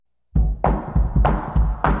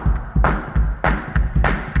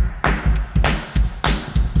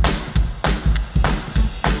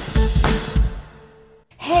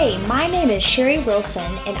name is Sherry Wilson,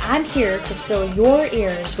 and I'm here to fill your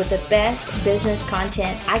ears with the best business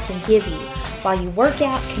content I can give you while you work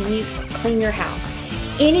out, commute, or clean your house.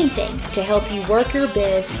 Anything to help you work your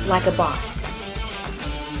biz like a boss.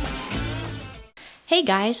 Hey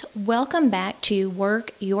guys, welcome back to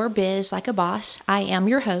Work Your Biz Like a Boss. I am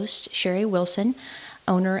your host, Sherry Wilson,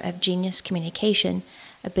 owner of Genius Communication,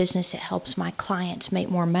 a business that helps my clients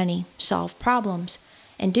make more money, solve problems,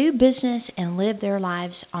 and do business and live their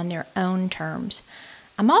lives on their own terms.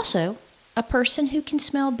 I'm also a person who can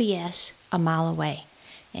smell BS a mile away.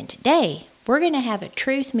 And today, we're going to have a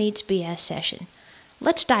Truth Meets BS session.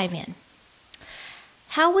 Let's dive in.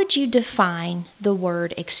 How would you define the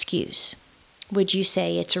word excuse? Would you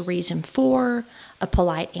say it's a reason for, a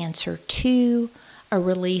polite answer to, a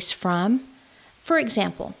release from? For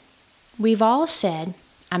example, we've all said,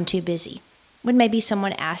 I'm too busy. When maybe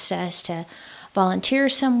someone asked us to volunteer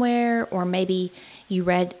somewhere, or maybe you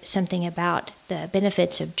read something about the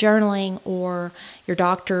benefits of journaling, or your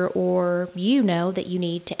doctor, or you know that you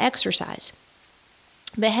need to exercise.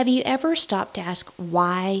 But have you ever stopped to ask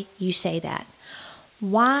why you say that?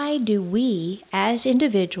 Why do we, as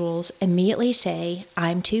individuals, immediately say,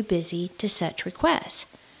 I'm too busy to such requests?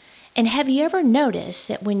 And have you ever noticed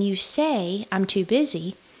that when you say, I'm too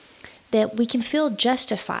busy, that we can feel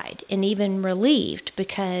justified and even relieved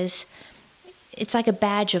because it's like a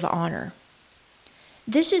badge of honor?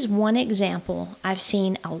 This is one example I've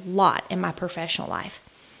seen a lot in my professional life.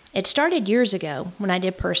 It started years ago when I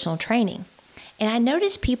did personal training, and I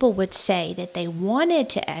noticed people would say that they wanted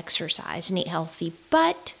to exercise and eat healthy,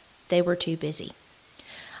 but they were too busy.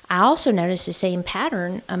 I also noticed the same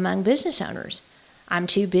pattern among business owners. I'm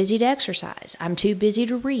too busy to exercise. I'm too busy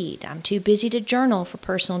to read. I'm too busy to journal for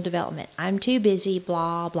personal development. I'm too busy,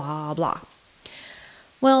 blah, blah, blah.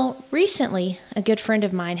 Well, recently, a good friend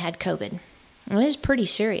of mine had COVID, and it was pretty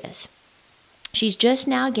serious. She's just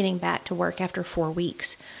now getting back to work after 4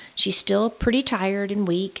 weeks. She's still pretty tired and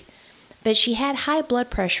weak, but she had high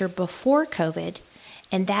blood pressure before COVID,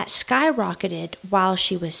 and that skyrocketed while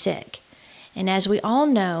she was sick. And as we all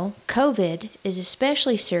know, COVID is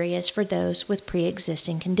especially serious for those with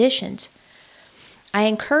pre-existing conditions. I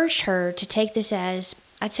encouraged her to take this as,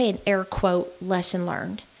 I'd say, an air quote, lesson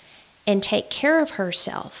learned, and take care of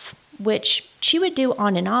herself, which she would do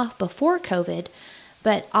on and off before COVID,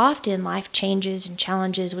 but often life changes and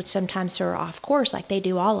challenges would sometimes throw her off course like they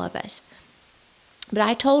do all of us. But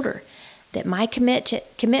I told her that my commitment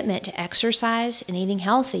to exercise and eating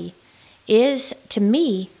healthy is, to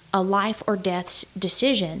me, a life or death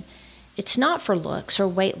decision. It's not for looks or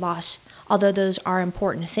weight loss, although those are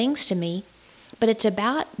important things to me, but it's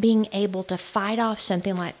about being able to fight off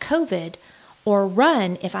something like COVID or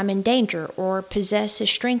run if I'm in danger, or possess the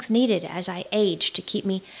strength needed as I age to keep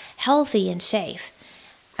me healthy and safe.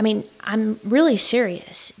 I mean, I'm really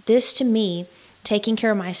serious. This, to me, taking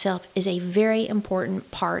care of myself is a very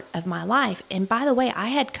important part of my life. And by the way, I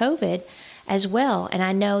had COVID as well, and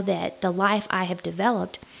I know that the life I have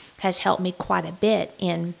developed has helped me quite a bit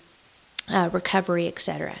in recovery,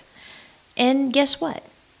 etc. And guess what?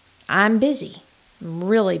 I'm busy. I'm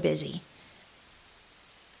really busy.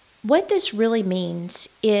 What this really means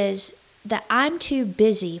is that I'm too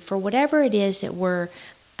busy for whatever it is that we're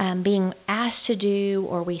being asked to do,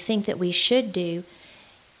 or we think that we should do,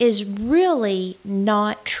 is really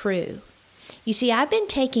not true. You see, I've been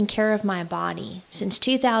taking care of my body since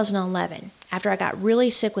 2011, after I got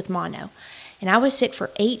really sick with mono. And I was sick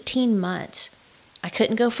for 18 months. I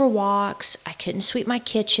couldn't go for walks, I couldn't sweep my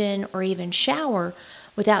kitchen, or even shower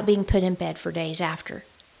without being put in bed for days after.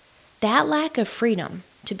 That lack of freedom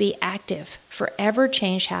to be active forever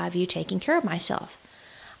changed how I view taking care of myself.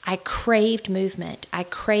 I craved movement. I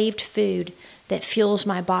craved food that fuels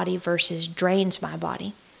my body versus drains my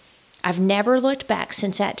body. I've never looked back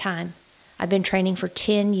since that time. I've been training for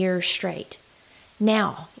 10 years straight.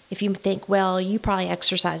 Now, if you think, well, you probably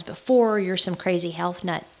exercised before, you're some crazy health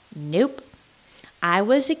nut. Nope. I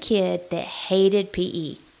was a kid that hated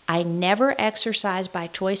PE. I never exercised by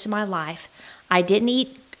choice in my life. I didn't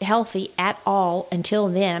eat healthy at all until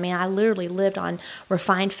then. I mean, I literally lived on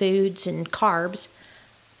refined foods and carbs.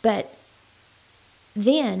 But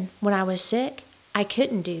then, when I was sick, I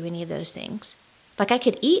couldn't do any of those things. Like, I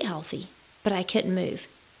could eat healthy, but I couldn't move.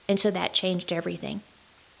 And so that changed everything.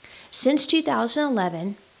 Since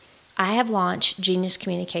 2011, I have launched Genius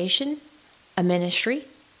Communication, a ministry,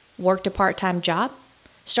 worked a part-time job,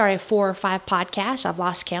 started 4 or 5 podcasts, I've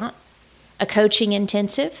lost count, a coaching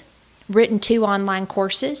intensive, written 2 online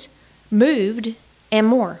courses, moved, and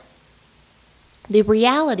more. The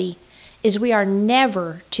reality is we are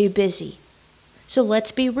never too busy. So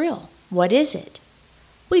let's be real. What is it?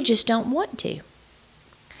 We just don't want to.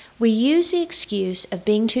 We use the excuse of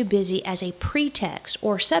being too busy as a pretext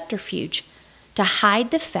or subterfuge to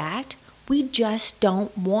hide the fact we just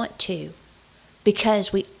don't want to,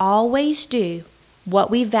 because we always do what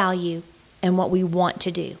we value and what we want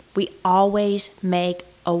to do. We always make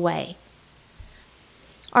a way.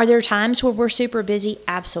 Are there times where we're super busy?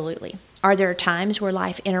 Absolutely. Are there times where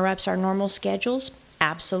life interrupts our normal schedules?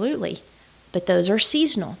 Absolutely. But those are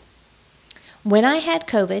seasonal. When I had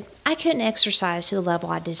COVID, I couldn't exercise to the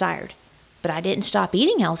level I desired, but I didn't stop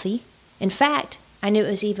eating healthy. In fact, I knew it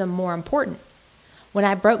was even more important. When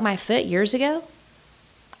I broke my foot years ago,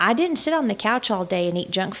 I didn't sit on the couch all day and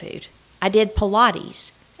eat junk food. I did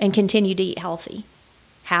Pilates and continued to eat healthy.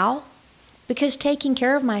 How? Because taking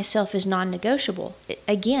care of myself is non-negotiable.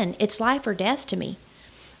 Again, it's life or death to me.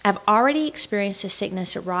 I've already experienced a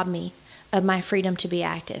sickness that robbed me of my freedom to be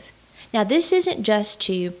active. Now, this isn't just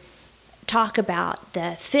to talk about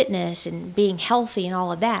the fitness and being healthy and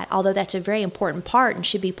all of that, although that's a very important part and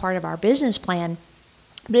should be part of our business plan.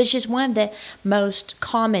 But it's just one of the most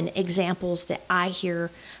common examples that I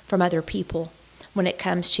hear from other people when it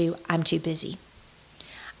comes to I'm too busy.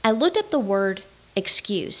 I looked up the word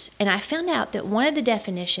excuse, and I found out that one of the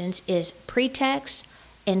definitions is pretext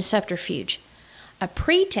and subterfuge. A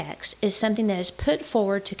pretext is something that is put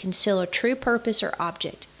forward to conceal a true purpose or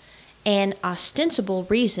object, an ostensible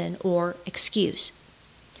reason or excuse.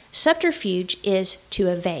 Subterfuge is to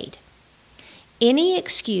evade. Any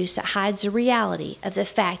excuse that hides the reality of the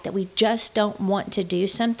fact that we just don't want to do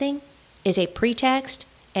something is a pretext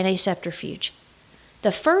and a subterfuge.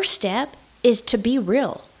 The first step is to be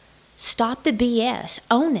real. Stop the BS.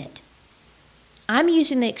 Own it. I'm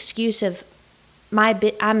using the excuse of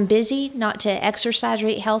I'm busy not to exercise or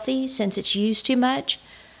eat healthy since it's used too much.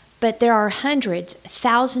 But there are hundreds,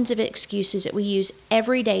 thousands of excuses that we use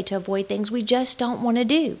every day to avoid things we just don't want to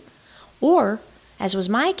do. Or, as was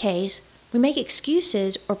my case, we make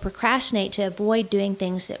excuses or procrastinate to avoid doing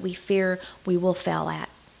things that we fear we will fail at.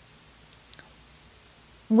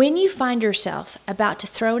 When you find yourself about to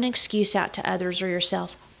throw an excuse out to others or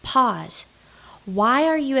yourself, pause. Why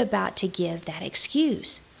are you about to give that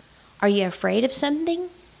excuse? Are you afraid of something?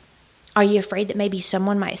 Are you afraid that maybe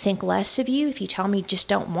someone might think less of you if you tell them you just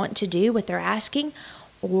don't want to do what they're asking?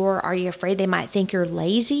 Or are you afraid they might think you're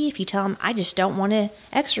lazy if you tell them, I just don't want to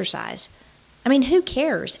exercise? I mean, who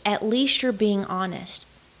cares? At least you're being honest.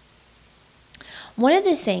 One of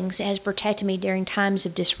the things that has protected me during times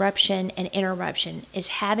of disruption and interruption is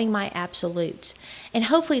having my absolutes. And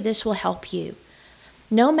hopefully this will help you.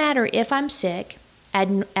 No matter if I'm sick,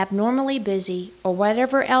 abnormally busy, or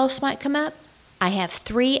whatever else might come up, I have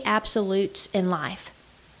 3 absolutes in life: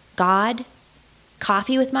 God,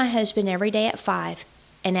 coffee with my husband every day at 5,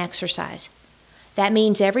 and exercise. That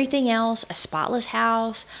means everything else, a spotless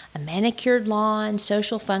house, a manicured lawn,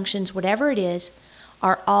 social functions, whatever it is,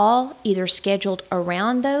 are all either scheduled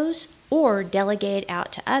around those or delegated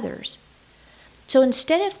out to others. So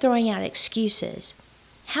instead of throwing out excuses,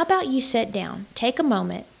 how about you sit down, take a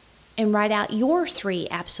moment, and write out your 3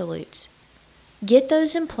 absolutes. Get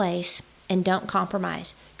those in place and don't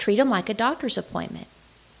compromise. Treat them like a doctor's appointment.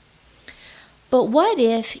 But what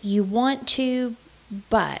if you want to,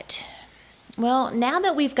 but? Well, now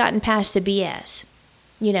that we've gotten past the BS,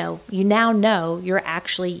 you now know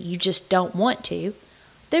you just don't want to.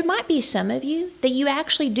 There might be some of you that you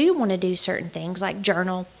actually do want to do certain things like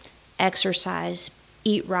journal, exercise,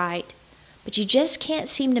 eat right, but you just can't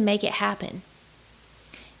seem to make it happen.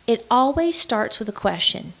 It always starts with a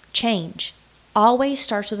question. Change always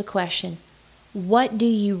starts with a question. What do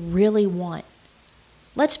you really want?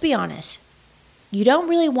 Let's be honest. You don't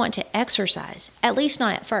really want to exercise, at least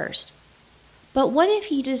not at first. But what if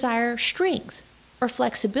you desire strength or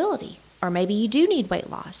flexibility, or maybe you do need weight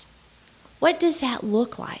loss? What does that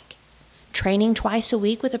look like? Training twice a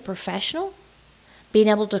week with a professional? Being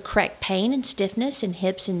able to correct pain and stiffness in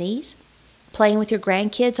hips and knees? Playing with your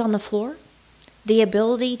grandkids on the floor? The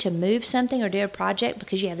ability to move something or do a project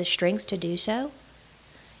because you have the strength to do so?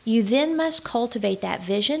 You then must cultivate that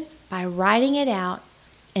vision by writing it out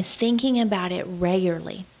and thinking about it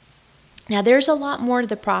regularly. Now, there's a lot more to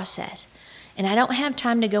the process, and I don't have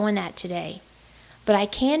time to go in that today. But I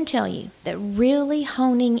can tell you that really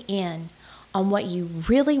honing in on what you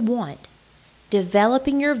really want,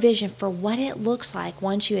 developing your vision for what it looks like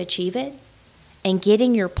once you achieve it, and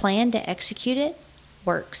getting your plan to execute it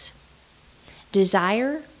works.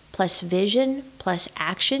 Desire plus vision plus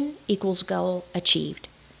action equals goal achieved.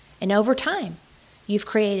 And over time, you've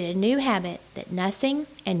created a new habit that nothing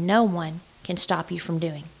and no one can stop you from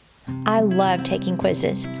doing. I love taking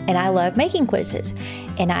quizzes, and I love making quizzes,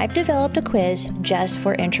 and I've developed a quiz just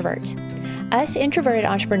for introverts. Us introverted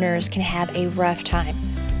entrepreneurs can have a rough time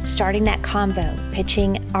starting that convo,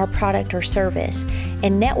 pitching our product or service,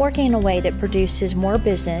 and networking in a way that produces more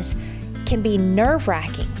business can be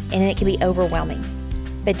nerve-wracking and it can be overwhelming.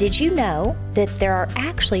 But did you know that there are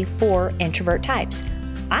actually 4 introvert types?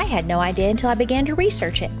 I had no idea until I began to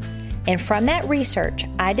research it. And from that research,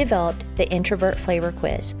 I developed the Introvert Flavor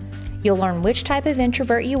Quiz. You'll learn which type of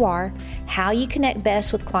introvert you are, how you connect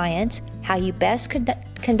best with clients, how you best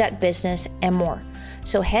conduct business, and more.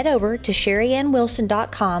 So head over to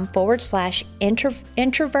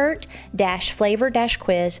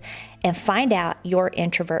sherryannwilson.com/introvert-flavor-quiz and find out your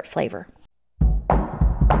introvert flavor.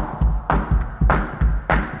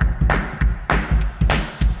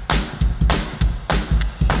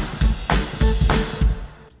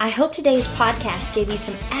 I hope today's podcast gave you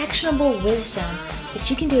some actionable wisdom that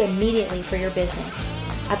you can do immediately for your business.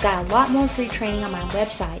 I've got a lot more free training on my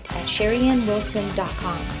website at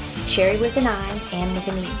sherryannwilson.com. Sherry with an I and with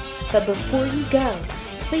an E. But before you go,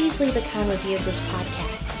 please leave a kind review of this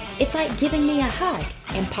podcast. It's like giving me a hug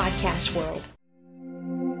in podcast world.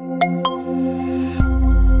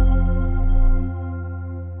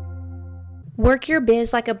 Work Your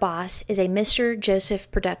Biz Like a Boss is a Mr. Joseph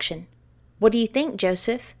production. What do you think,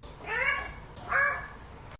 Joseph?